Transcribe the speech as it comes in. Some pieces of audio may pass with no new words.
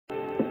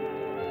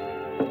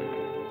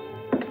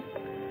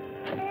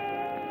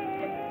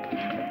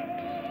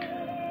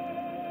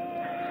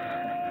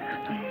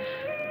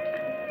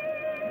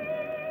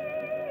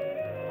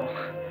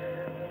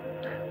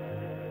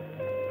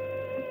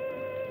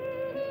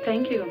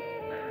Thank you.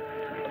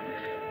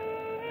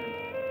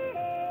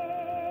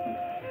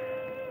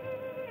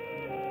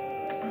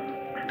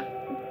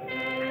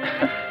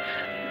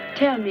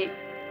 Tell me,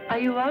 are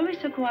you always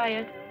so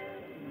quiet?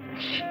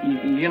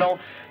 You know,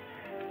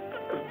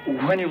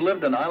 when you've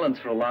lived on islands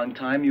for a long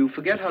time, you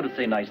forget how to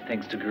say nice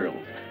things to girls.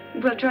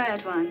 Well, try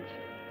it once.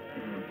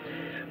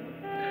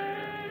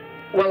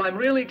 Well, I'm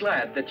really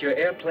glad that your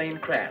airplane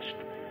crashed.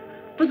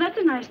 Well, that's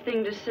a nice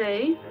thing to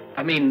say.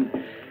 I mean,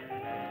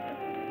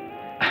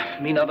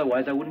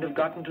 otherwise I wouldn't have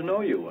gotten to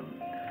know you,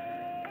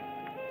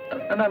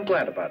 and I'm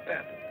glad about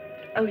that.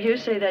 Oh, you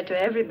say that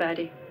to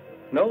everybody.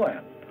 No,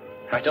 Anne.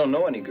 I don't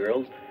know any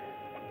girls.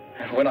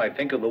 And when I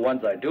think of the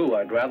ones I do,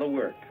 I'd rather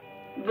work.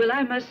 Well,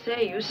 I must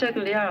say, you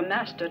certainly are a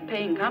master at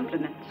paying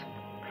compliments.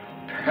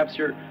 Perhaps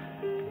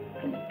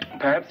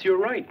you're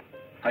right.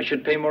 I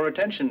should pay more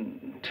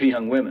attention to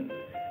young women.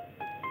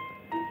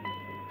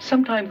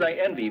 Sometimes I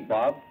envy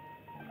Bob.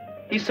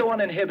 He's so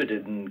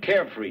uninhibited and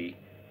carefree.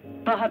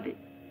 Bobby,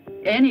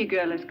 any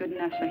girl is good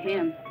enough for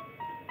him.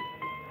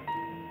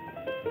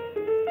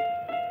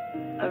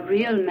 A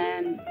real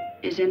man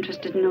is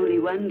interested in only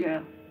one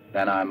girl.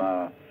 Then I'm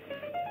a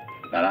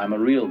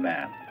real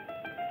man.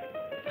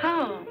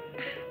 How?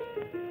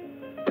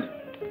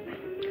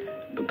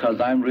 Because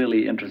I'm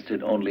really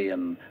interested only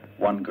in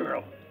one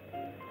girl.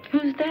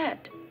 Who's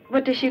that?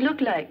 What does she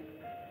look like?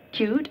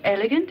 Cute?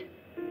 Elegant?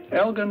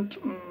 Elegant?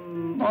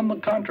 On the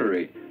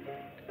contrary.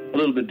 A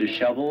little bit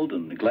disheveled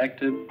and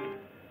neglected,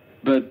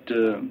 but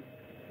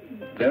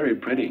very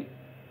pretty.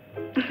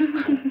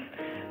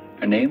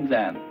 Her name's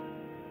Anne.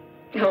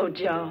 Oh,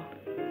 Joe.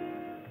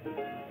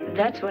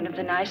 That's one of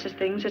the nicest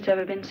things that's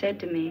ever been said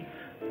to me.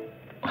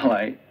 Well,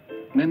 I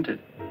meant it.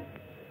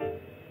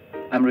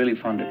 I'm really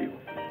fond of you.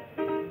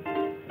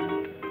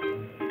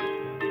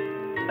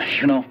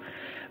 You know,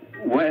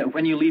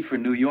 when you leave for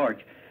New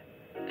York,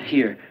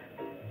 here,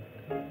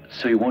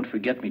 so you won't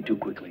forget me too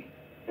quickly.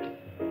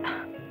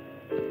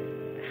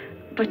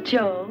 But,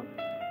 Joe,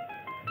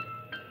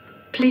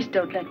 please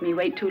don't let me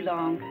wait too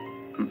long.